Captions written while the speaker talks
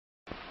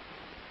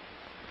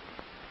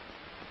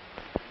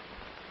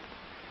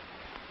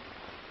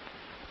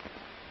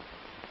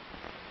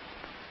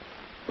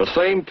The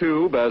same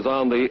tube as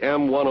on the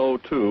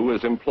M102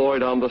 is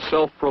employed on the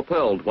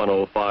self-propelled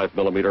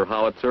 105mm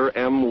howitzer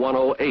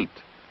M108.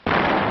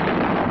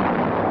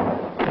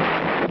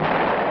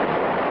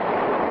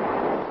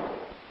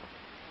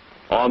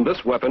 On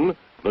this weapon,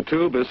 the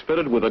tube is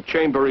fitted with a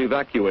chamber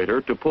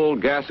evacuator to pull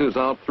gases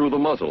out through the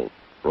muzzle,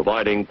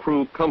 providing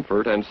crew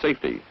comfort and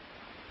safety.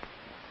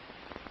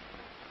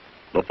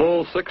 The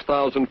full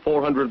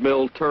 6,400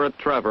 mil turret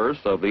traverse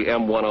of the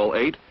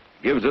M108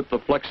 gives it the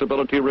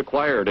flexibility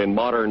required in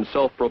modern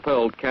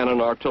self-propelled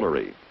cannon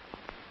artillery.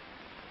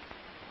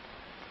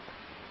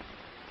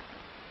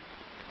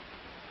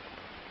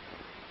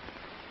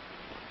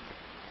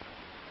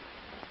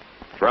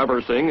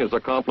 Traversing is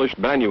accomplished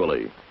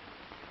manually.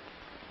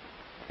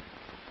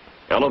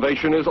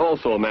 Elevation is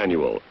also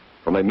manual,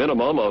 from a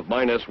minimum of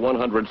minus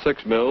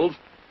 106 mils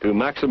to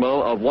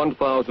maximum of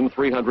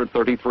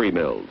 1,333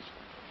 mils.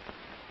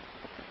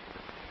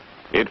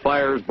 It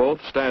fires both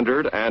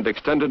standard and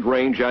extended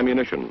range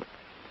ammunition.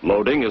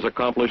 Loading is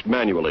accomplished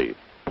manually.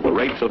 The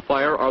rates of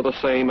fire are the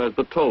same as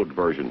the towed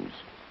versions.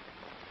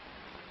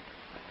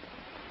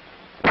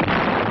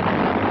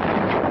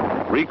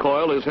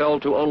 Recoil is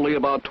held to only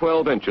about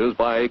 12 inches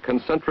by a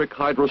concentric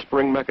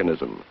hydrospring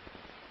mechanism.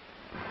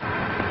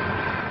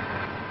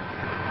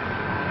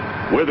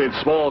 With its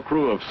small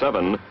crew of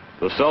 7,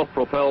 the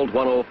self-propelled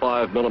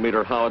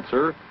 105mm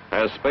howitzer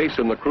has space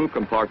in the crew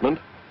compartment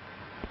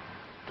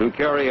to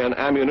carry an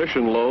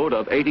ammunition load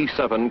of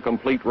 87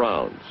 complete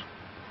rounds.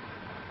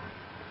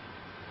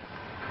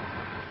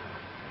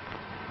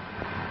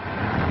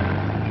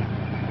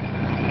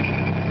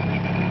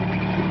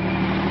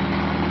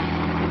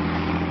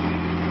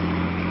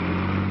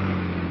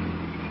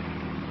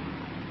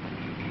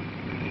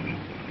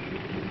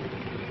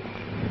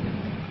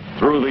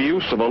 Through the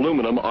use of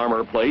aluminum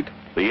armor plate,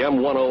 the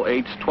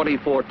M108's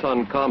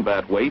 24-ton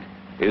combat weight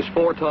is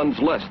 4 tons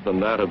less than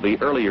that of the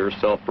earlier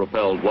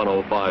self-propelled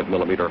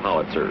 105mm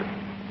howitzer.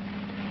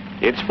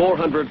 Its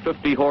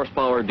 450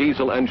 horsepower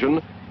diesel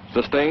engine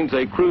sustains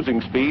a cruising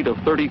speed of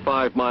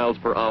 35 miles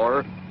per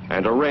hour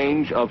and a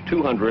range of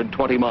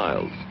 220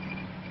 miles.